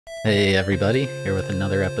Hey everybody, here with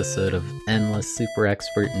another episode of Endless Super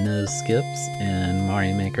Expert No Skips in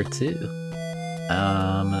Mario Maker 2.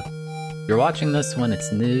 If you're watching this when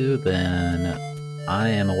it's new, then I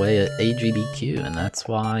am away at AGDQ, and that's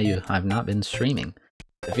why I've not been streaming.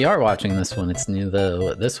 If you are watching this when it's new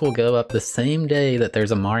though, this will go up the same day that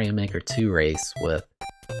there's a Mario Maker 2 race with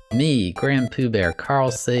me, Grand Pooh Bear,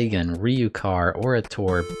 Carl Sagan, Ryukar,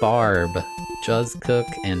 Orator, Barb, Juzzcook,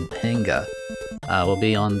 and Panga. Will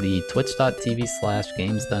be on the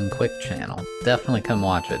twitch.tv/GamesDoneQuick channel. Definitely come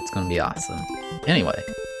watch it, it's gonna be awesome. Anyway,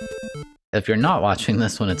 if you're not watching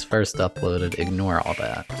this when it's first uploaded, ignore all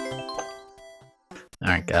that.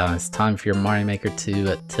 Alright guys, time for your Mario Maker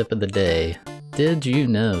 2 tip of the day. Did you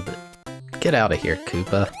know that... Get out of here,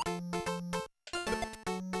 Koopa.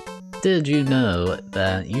 Did you know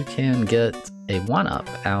that you can get a 1-up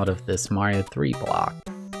out of this Mario 3 block?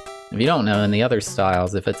 If you don't know, in the other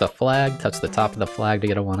styles, if it's a flag, touch the top of the flag to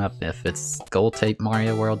get a 1-up. If it's gold tape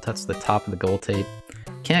Mario World, touch the top of the gold tape.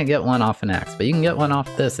 Can't get one off an axe, but you can get one off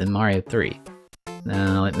this in Mario 3.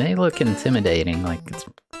 Now, it may look intimidating, like it's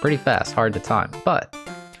pretty fast, hard to time, but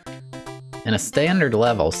in a standard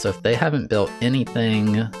level, so if they haven't built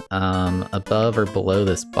anything above or below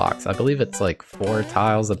this box, I believe it's like 4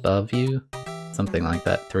 tiles above you, something like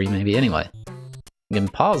that, 3 maybe, anyway. You can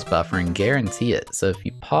pause buffer and guarantee it. So if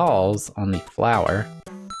you pause on the flower,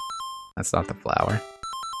 that's not the flower.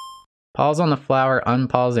 Pause on the flower,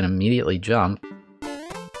 unpause, and immediately jump.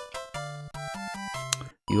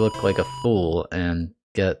 You look like a fool and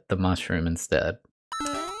get the mushroom instead.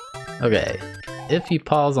 Okay, if you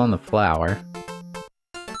pause on the flower,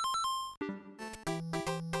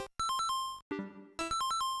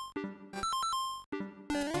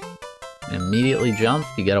 and immediately jump,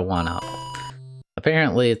 you get a 1-up.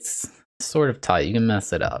 Apparently it's sort of tight, you can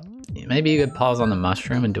mess it up. Maybe you could pause on the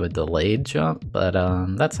mushroom and do a delayed jump, but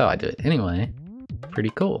that's how I do it. Anyway,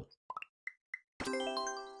 pretty cool.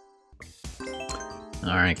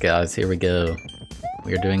 Alright guys, here we go.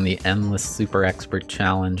 We are doing the Endless Super Expert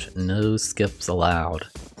Challenge, no skips allowed.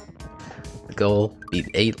 The goal, beat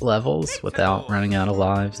 8 levels without running out of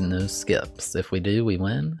lives, no skips. If we do, we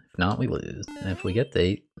win. If not, we lose. And if we get to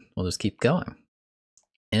 8, we'll just keep going.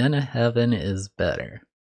 In heaven is better.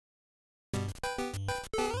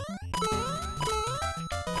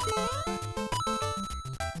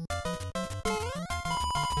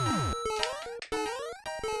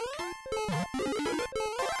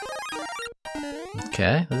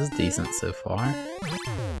 Okay, this is decent so far.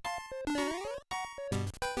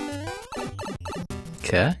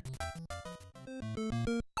 Okay.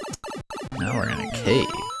 Now we're in a cave.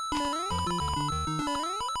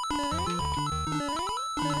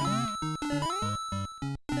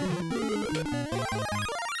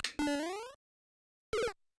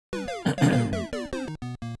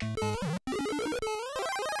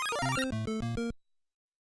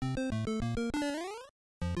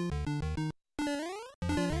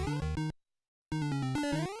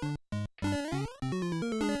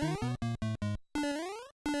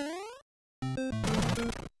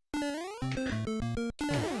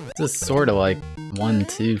 This is sort of like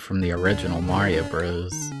 1-2 from the original Mario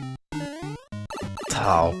Bros.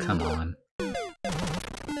 Oh, come on.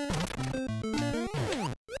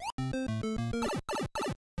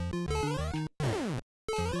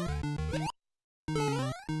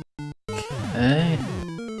 Okay.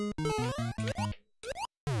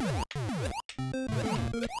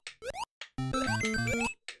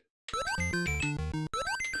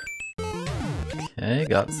 Okay,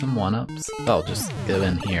 got some 1-ups. I'll just go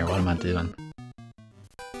in here. What am I doing?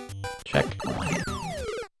 Checkpoint.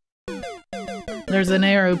 There's an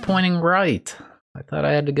arrow pointing right. I thought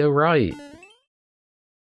I had to go right.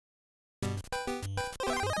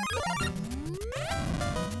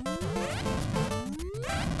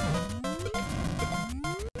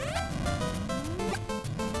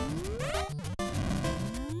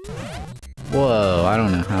 Whoa, I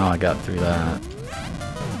don't know how I got through that.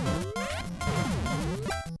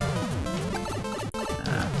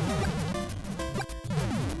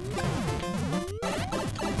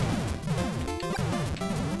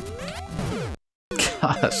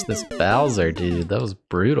 Gosh, this Bowser dude, that was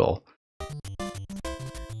brutal.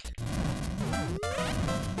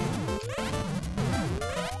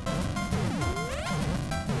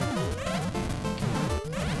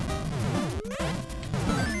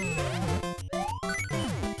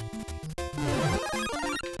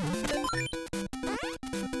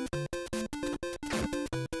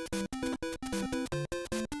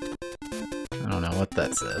 I don't know what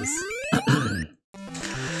that says.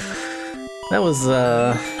 That was,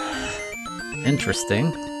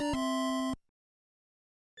 interesting.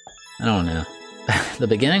 I don't know. The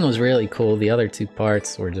beginning was really cool, the other two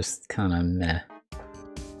parts were just kind of meh.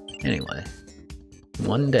 Anyway.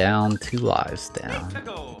 1 down, 2 lives down.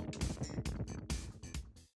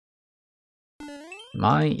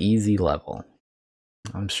 My easy level.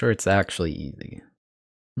 I'm sure it's actually easy.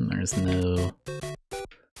 There's no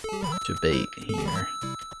debate here.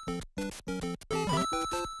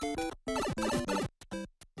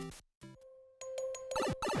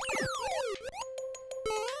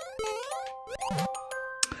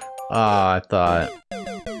 Ah, I thought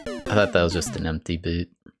that was just an empty boot.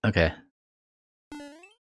 Okay.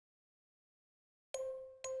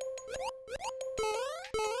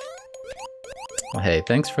 Well, hey,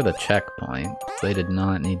 thanks for the checkpoint. They did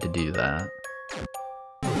not need to do that.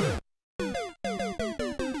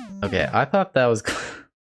 Okay, I thought that was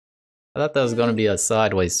going to be a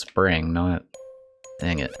sideways spring, not...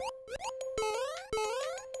 Dang it.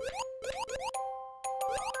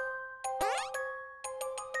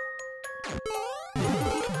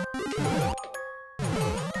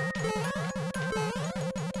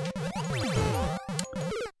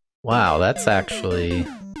 Wow, that's actually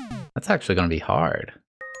going to be hard.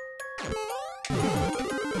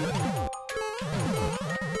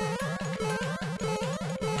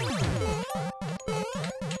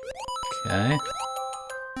 Okay.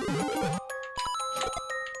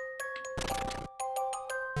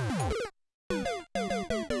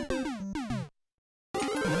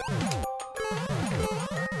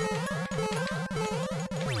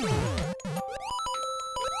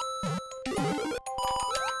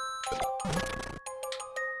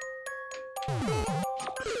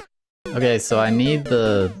 Okay, so I need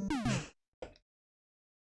to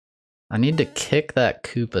kick that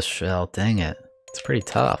Koopa shell. Dang it. It's pretty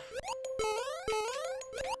tough.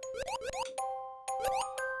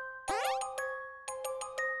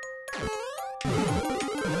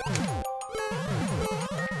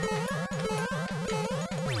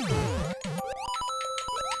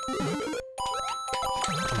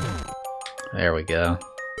 There we go.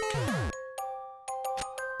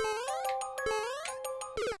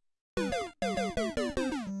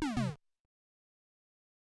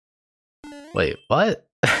 Wait, what?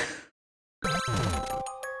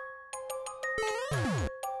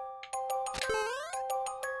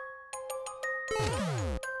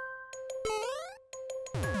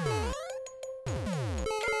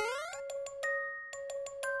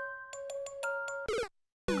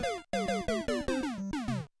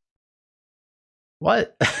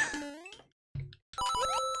 What?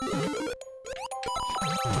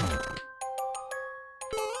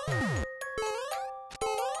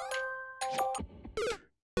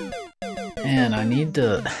 Man, I need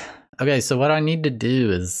to... Okay, so what I need to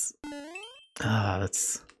do is...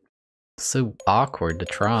 that's so awkward to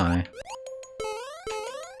try.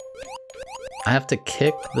 I have to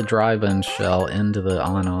kick the drive-in shell into the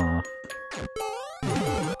on-off.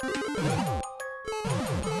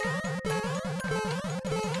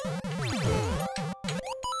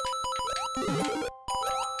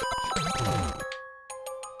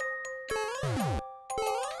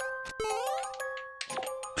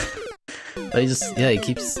 But he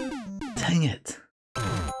keeps... Dang it.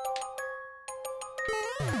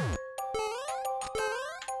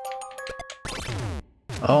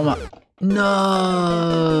 Oh my...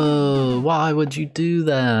 No! Why would you do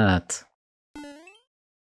that?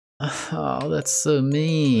 Oh, that's so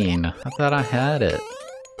mean. I thought I had it.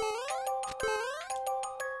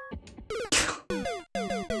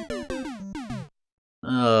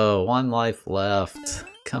 Oh, 1 life left.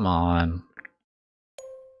 Come on.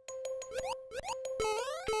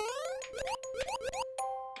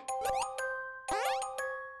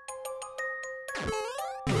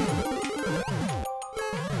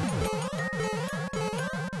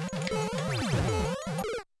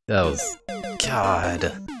 That was...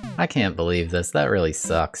 God. I can't believe this. That really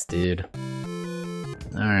sucks, dude.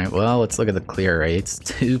 Alright, well, let's look at the clear rates.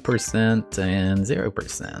 2% and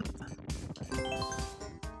 0%.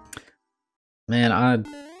 Man,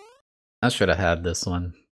 I should have had this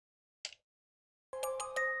one.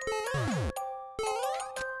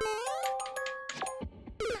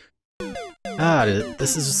 God,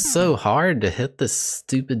 this is just so hard to hit this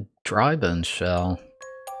stupid dry-bone shell.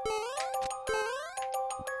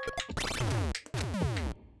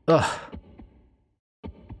 Ugh.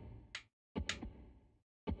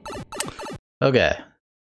 Okay.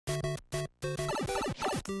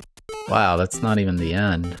 Wow, that's not even the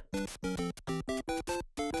end.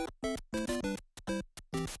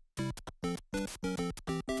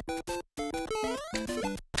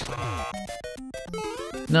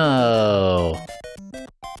 No.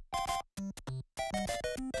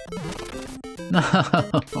 No!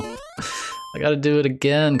 I gotta do it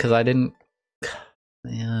again because I didn't...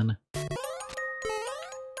 Man.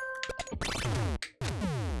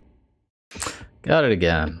 Got it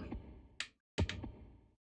again.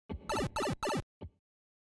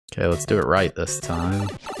 Okay, let's do it right this time.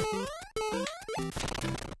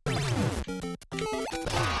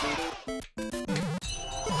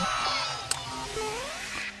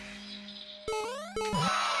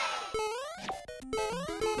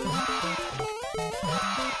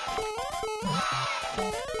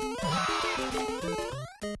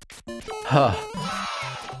 Huh.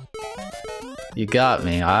 You got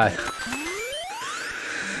me. I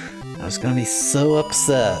was gonna be so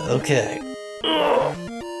upset. Okay.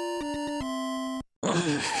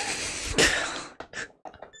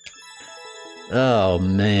 Oh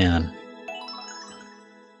man.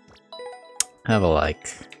 Have a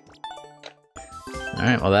like.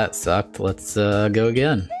 Alright, well that sucked. Let's go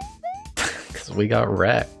again. Because we got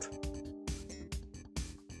wrecked.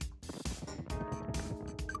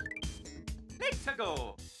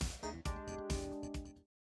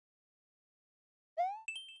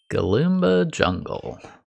 Galumba Jungle.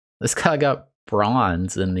 This guy got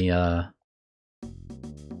bronze in the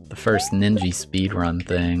first Ninja speedrun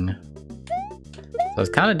thing. So I was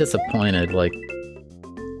kind of disappointed, like,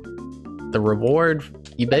 the reward,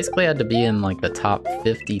 you basically had to be in like the top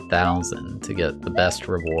 50,000 to get the best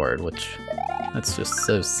reward, which, that's just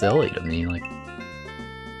so silly to me, like,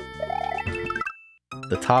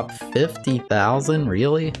 the top 50,000,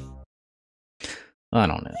 really? I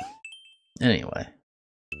don't know. Anyway.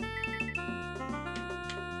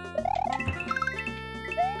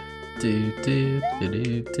 Do do do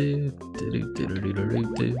do do do do do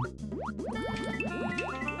do do.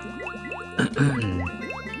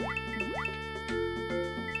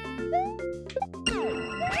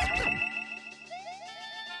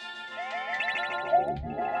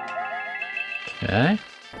 Okay.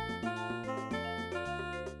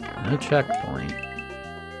 No checkpoint.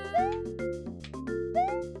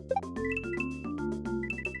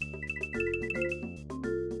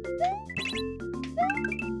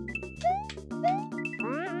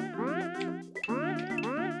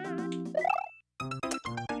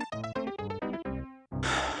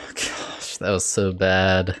 Gosh, that was so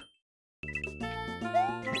bad.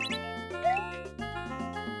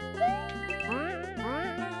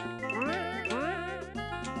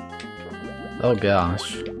 Oh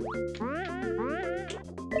gosh.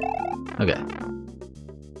 Okay.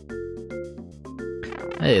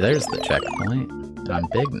 Hey, there's the checkpoint. I'm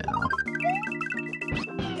big now.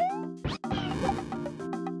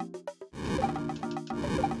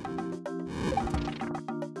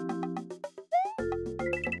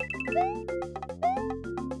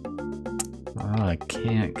 Oh, I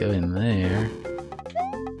can't go in there.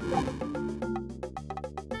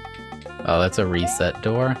 Oh, that's a reset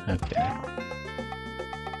door? Okay.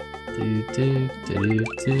 Do do do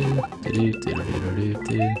do do do do do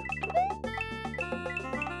do.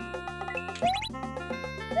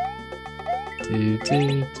 Do do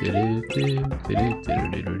do do do do do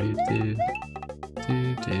do do do. Do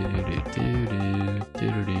do do do do do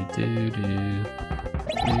do do.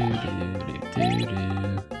 Do do do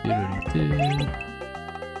do do do.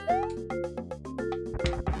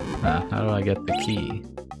 How do I get the key?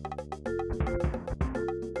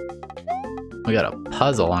 We got a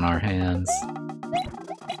puzzle on our hands.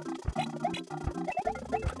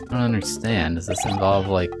 I don't understand. Does this involve,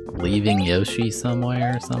 like, leaving Yoshi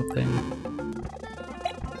somewhere or something?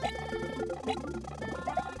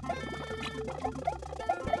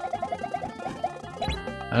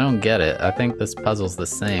 I don't get it. I think this puzzle's the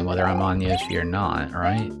same whether I'm on Yoshi or not,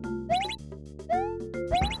 right?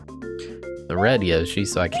 The red Yoshi,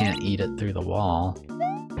 so I can't eat it through the wall.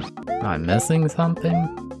 Am I missing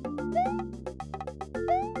something?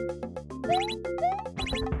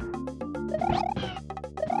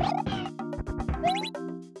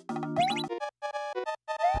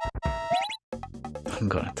 I'm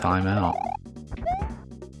gonna time out.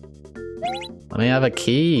 Let me have a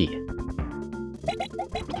key.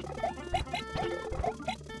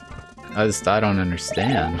 I don't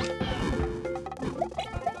understand.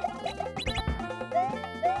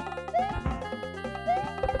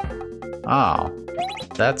 Oh,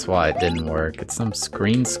 that's why it didn't work. It's some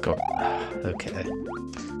screen score. Okay.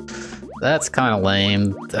 That's kind of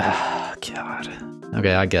lame. God.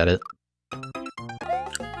 Okay, I get it.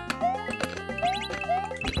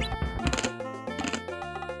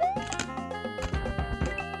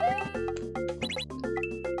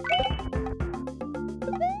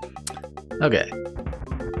 Okay.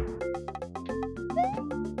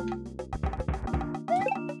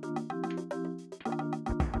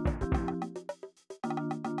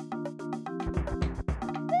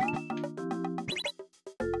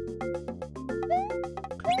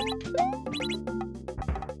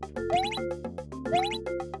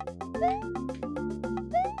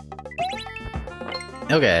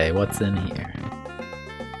 Okay, what's in here?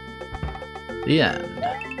 The end.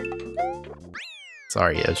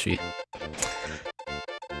 Sorry, Yoshi.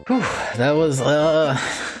 Whew, that was,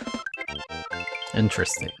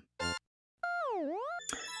 interesting.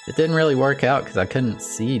 It didn't really work out because I couldn't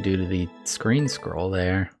see due to the screen scroll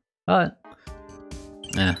there. But,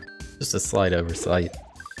 just a slight oversight.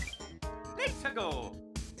 Let's go.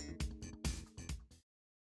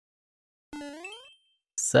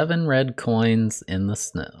 7 red coins in the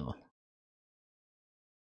snow.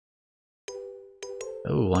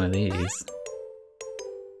 Oh, one of these.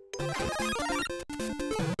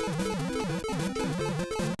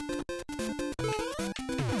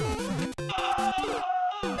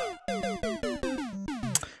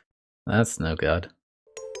 That's no good.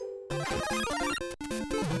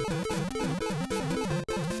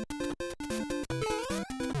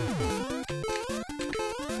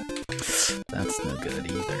 That's no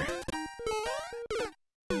good either.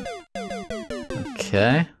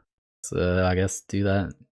 Okay. So I guess do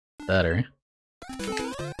that better.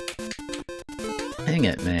 Dang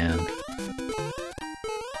it, man.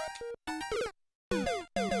 You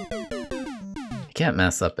can't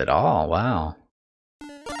mess up at all, wow.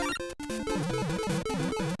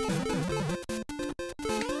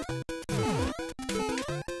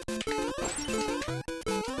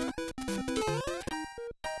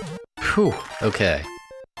 Whew, okay.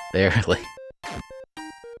 Barely.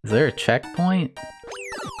 Is there a checkpoint?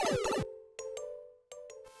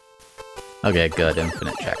 Okay, good,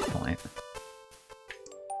 infinite checkpoint.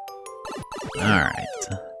 Alright,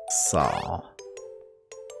 Saw.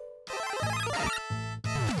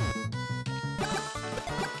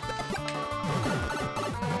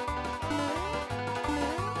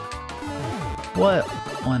 What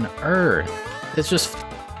on earth? It's just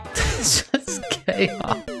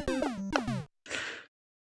chaos.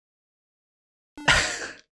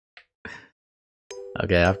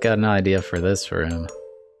 Okay, I've got an idea for this room.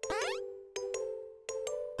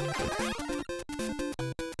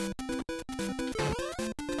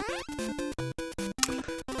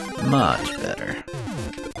 Much better.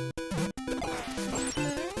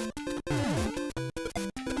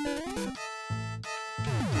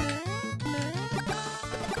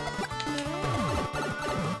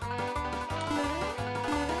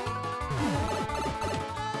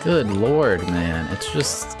 Good lord, man. It's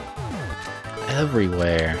just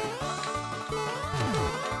everywhere.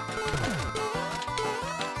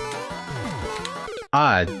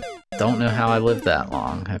 I don't know how I lived that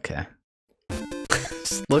long. Okay.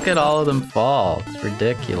 Just look at all of them fall. It's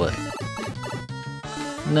ridiculous.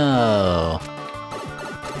 No.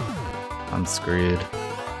 I'm screwed.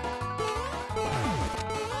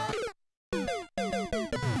 I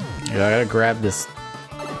gotta grab this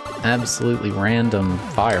absolutely random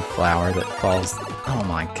fire flower that falls. Oh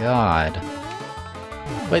my god.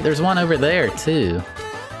 Wait, there's one over there too.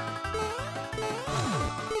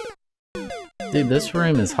 Dude, this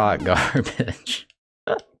room is hot garbage.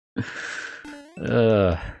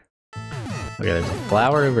 Okay, there's a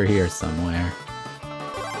flower over here somewhere.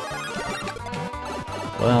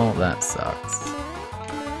 Well, that sucks.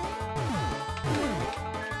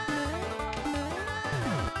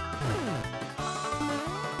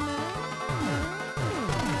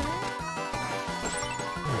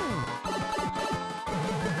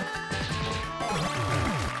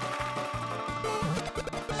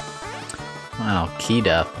 Wow, key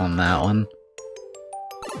death on that one.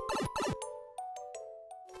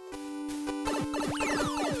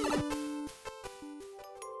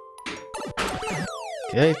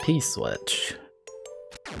 Okay, P-switch.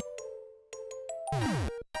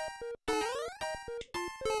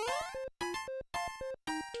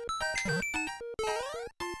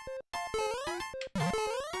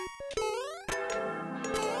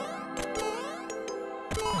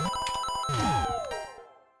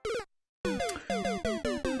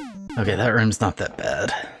 Okay, that room's not that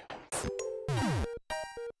bad.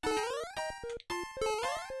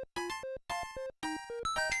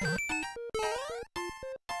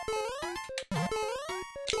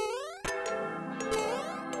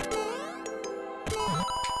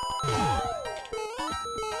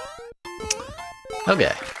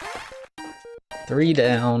 Okay. 3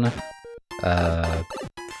 down.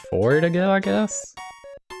 4 to go, I guess?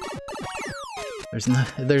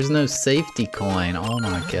 There's no safety coin. Oh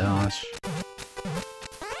my gosh.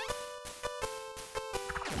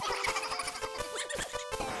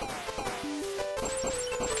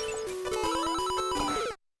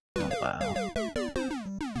 Oh wow.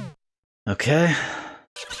 Okay.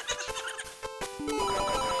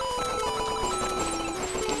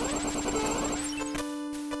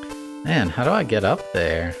 Man, how do I get up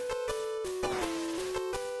there?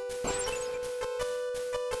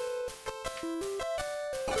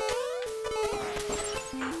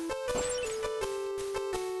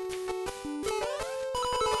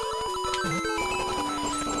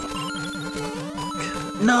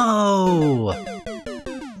 No!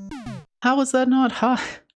 How was that not high?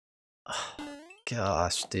 Oh,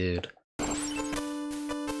 gosh, dude.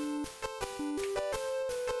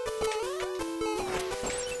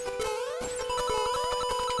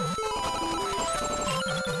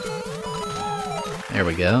 There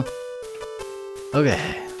we go.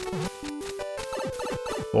 Okay.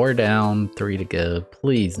 4 down, 3 to go.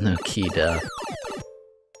 Please, no key death.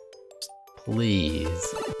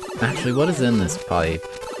 Please. Actually, what is in this pipe?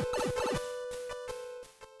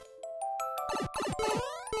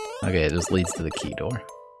 Okay, it just leads to the key door.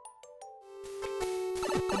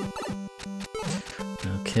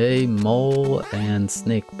 Okay, mole and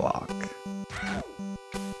snake block.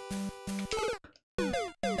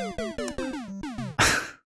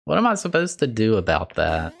 What am I supposed to do about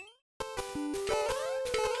that?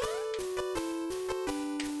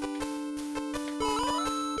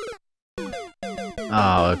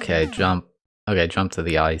 Oh, okay, jump. Okay, jump to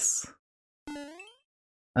the ice.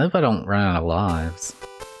 I hope I don't run out of lives.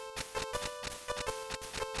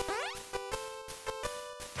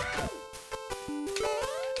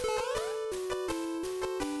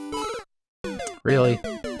 Really?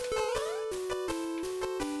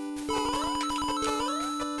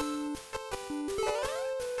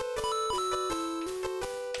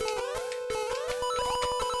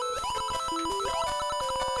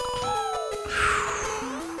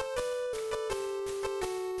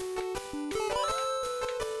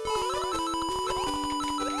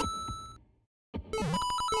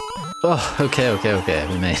 Oh, okay,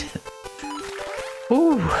 we made it.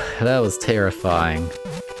 Whew, that was terrifying.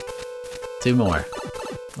 2 more.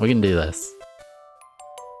 We can do this.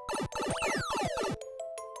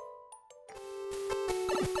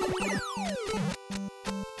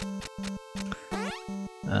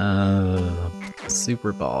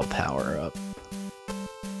 Super ball power up.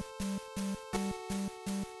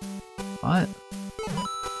 What?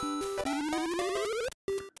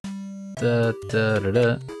 Da da da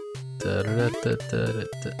da. Da, da, da, da, da,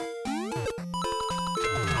 da.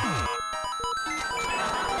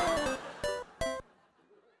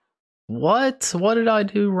 What? What did I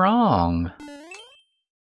do wrong?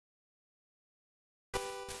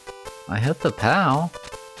 I hit the POW.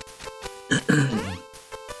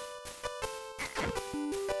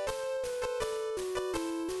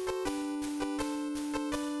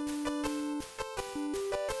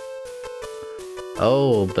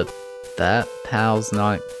 Oh, but that POW's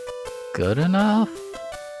not good enough?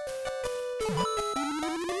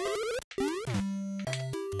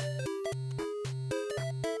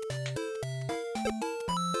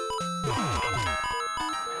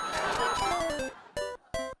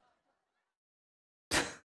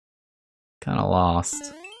 Kinda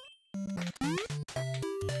lost.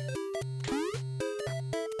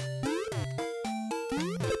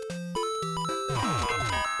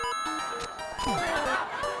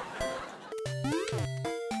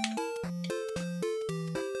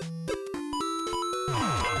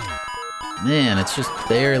 Man, it's just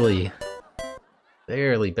barely.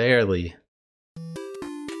 Barely.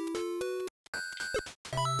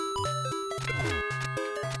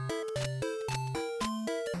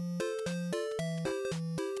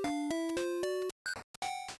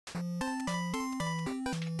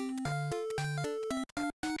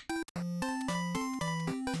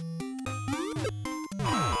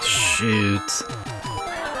 Shoot.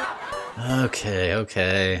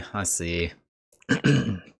 Okay, I see.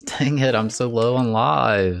 Dang it, I'm so low on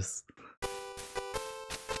lives.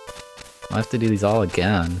 I have to do these all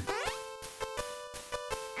again.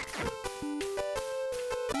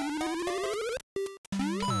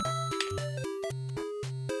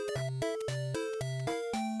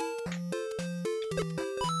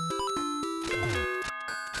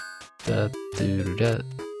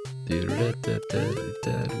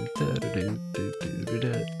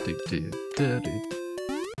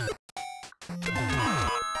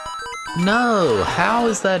 No, how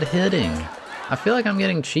is that hitting? I feel like I'm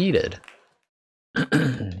getting cheated.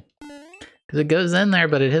 Because it goes in there,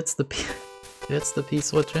 but it hits the P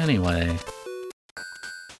switch anyway.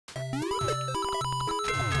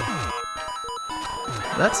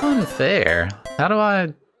 That's unfair. How do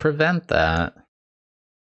I prevent that?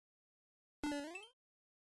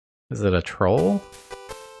 Is it a troll?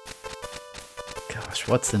 Gosh,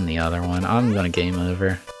 what's in the other one? I'm gonna game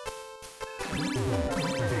over.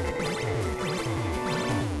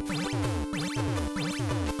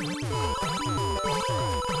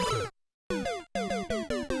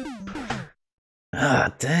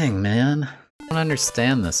 Ah, dang, man. I don't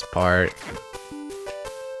understand this part.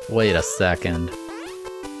 Wait a second.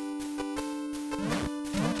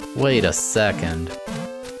 Wait a second.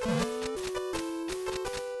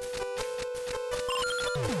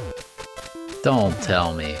 Don't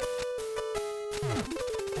tell me.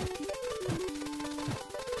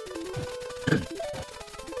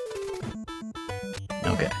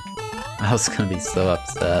 Okay. I was gonna be so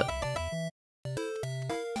upset.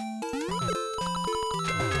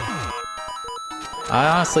 I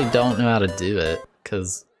honestly don't know how to do it,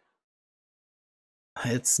 because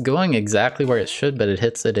it's going exactly where it should, but it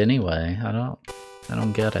hits it anyway. I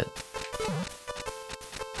don't get it.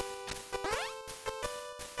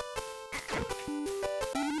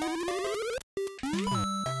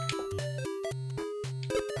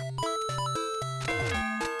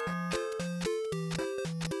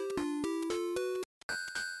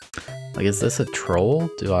 Like, is this a troll?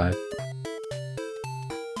 Do I...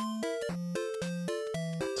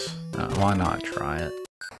 why not try it?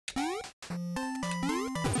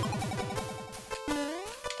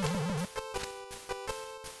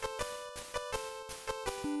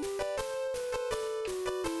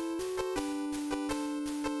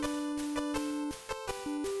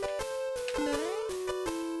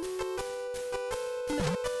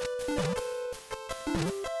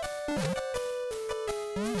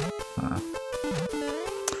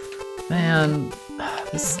 Man,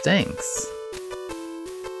 this stinks.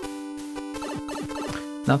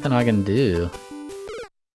 Nothing I can do.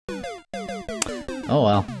 Oh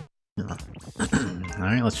well.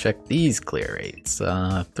 Alright, let's check these clear rates.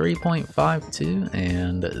 3.52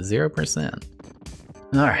 and 0%.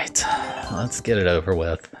 Alright, let's get it over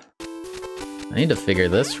with. I need to figure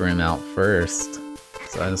this room out first.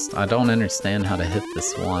 So I don't understand how to hit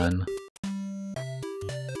this one.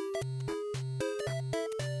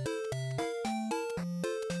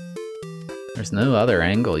 There's no other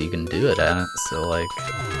angle you can do it at, so like...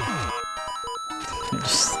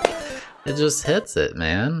 It just hits it,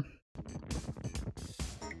 man.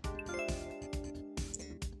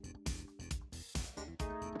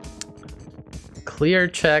 Clear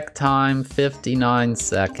check time 59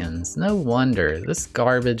 seconds. No wonder, this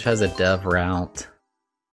garbage has a dev route.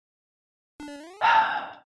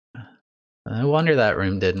 No wonder that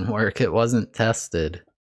room didn't work, it wasn't tested.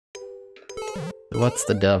 What's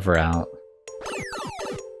the dev route?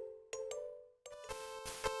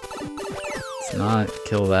 Let's not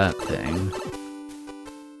kill that thing.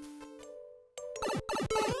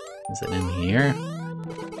 Is it in here?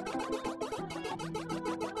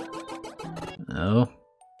 No.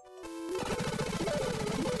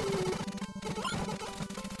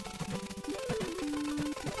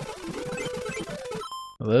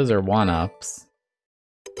 Well, those are one-ups.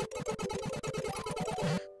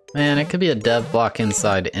 Man, it could be a dev block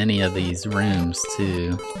inside any of these rooms,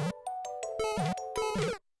 too.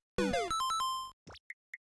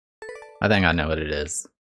 I think I know what it is.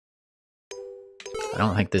 I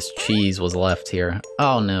don't think this cheese was left here.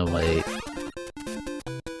 Oh, no, wait.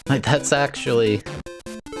 Like, that's actually...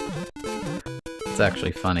 It's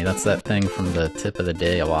actually funny. That's that thing from the tip of the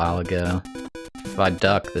day a while ago. If I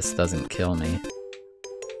duck, this doesn't kill me.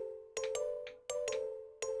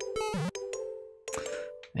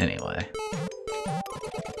 Anyway.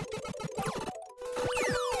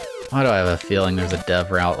 Why do I have a feeling there's a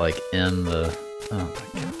dev route, like, in the... Oh my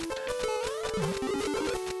god.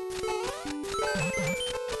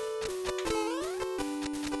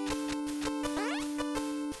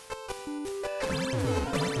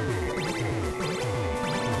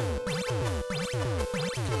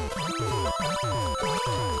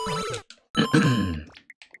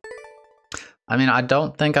 I mean, I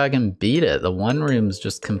don't think I can beat it. The one room's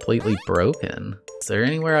just completely broken. Is there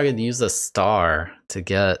anywhere I could use a star to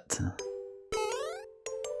get...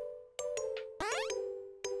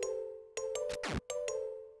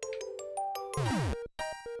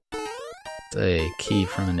 a key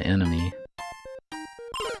from an enemy?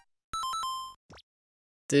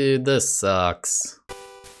 Dude, this sucks.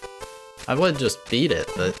 I would just beat it,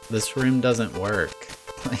 but this room doesn't work.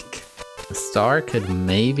 Like... The star could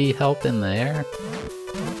maybe help in there,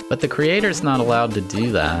 but the creator's not allowed to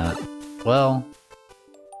do that. Well,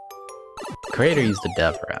 the creator used a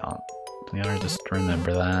dev route. We gotta just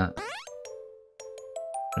remember that.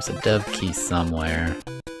 There's a dev key somewhere.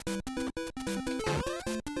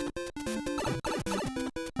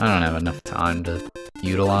 I don't have enough time to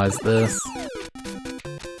utilize this.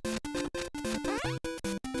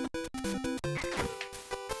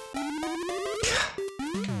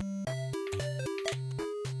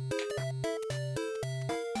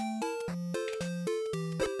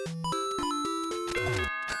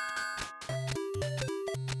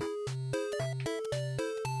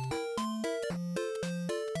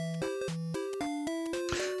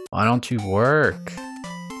 Why don't you work?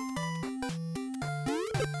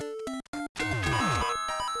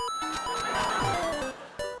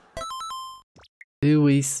 Do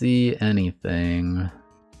we see anything?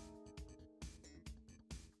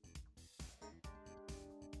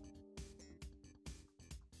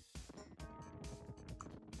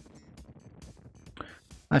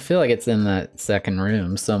 I feel like it's in that second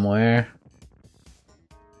room somewhere.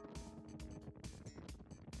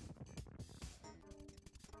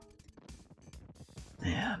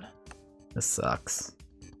 Man, this sucks.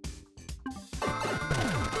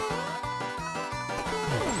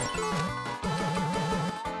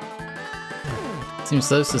 Seems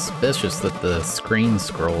so suspicious that the screen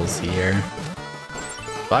scrolls here.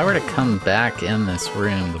 If I were to come back in this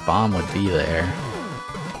room, the bomb would be there.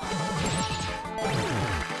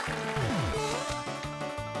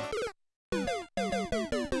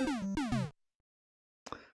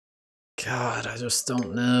 God, I just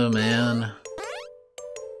don't know, man.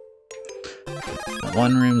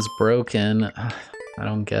 One room's broken. I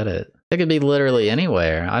don't get it. It could be literally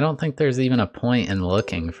anywhere. I don't think there's even a point in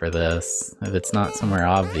looking for this if it's not somewhere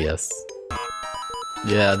obvious.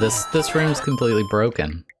 Yeah, this room's completely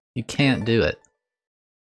broken. You can't do it.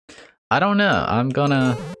 I don't know. I'm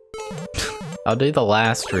gonna... I'll do the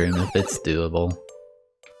last room if it's doable.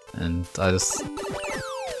 And I just...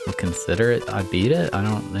 will consider it. I beat it? I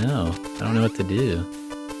don't know. I don't know what to do.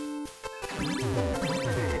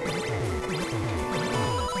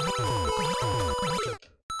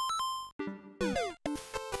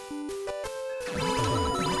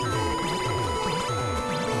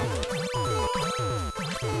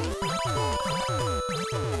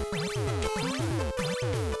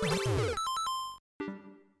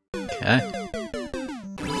 Okay.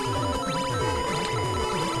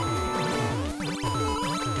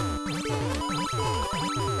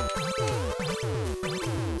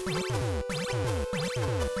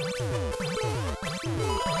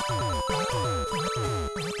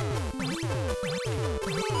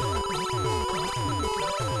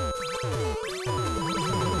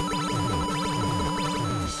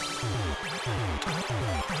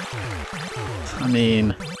 I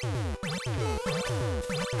mean...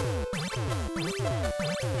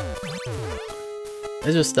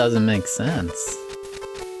 it just doesn't make sense.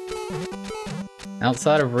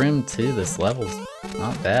 Outside of room 2, this level's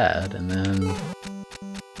not bad, and then...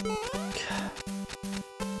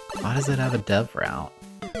 why does it have a dev route?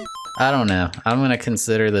 I don't know. I'm gonna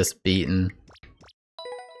consider this beaten.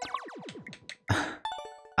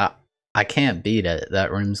 I can't beat it.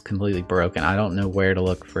 That room's completely broken. I don't know where to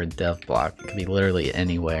look for a dev block. It could be literally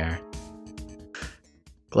anywhere.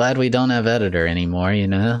 Glad we don't have editor anymore, you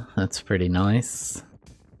know? That's pretty nice.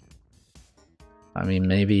 I mean,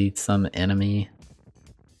 maybe some enemy.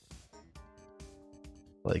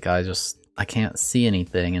 Like, I can't see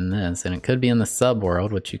anything in this, and it could be in the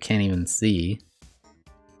subworld, which you can't even see.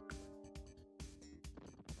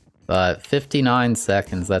 But 59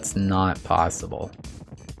 seconds, that's not possible.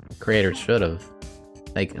 Creator should have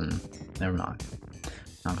taken... never mind.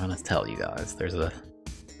 I'm gonna tell you guys, there's a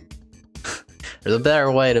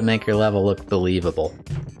better way to make your level look believable.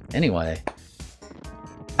 Anyway,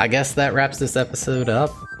 I guess that wraps this episode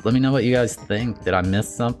up. Let me know what you guys think. Did I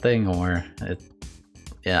miss something, or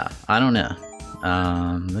yeah, I don't know.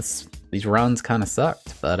 These runs kind of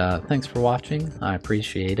sucked, but thanks for watching. I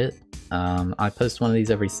appreciate it. I post one of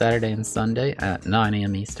these every Saturday and Sunday at 9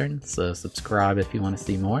 AM Eastern, so subscribe if you want to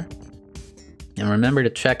see more. And remember to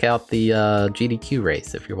check out the GDQ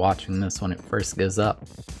race if you're watching this when it first goes up.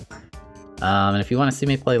 And if you want to see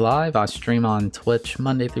me play live, I stream on Twitch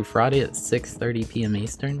Monday through Friday at 6:30 PM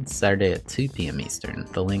Eastern, Saturday at 2 PM Eastern.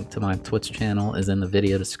 The link to my Twitch channel is in the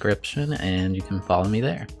video description, and you can follow me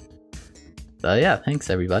there. So yeah, thanks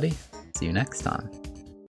everybody. See you next time.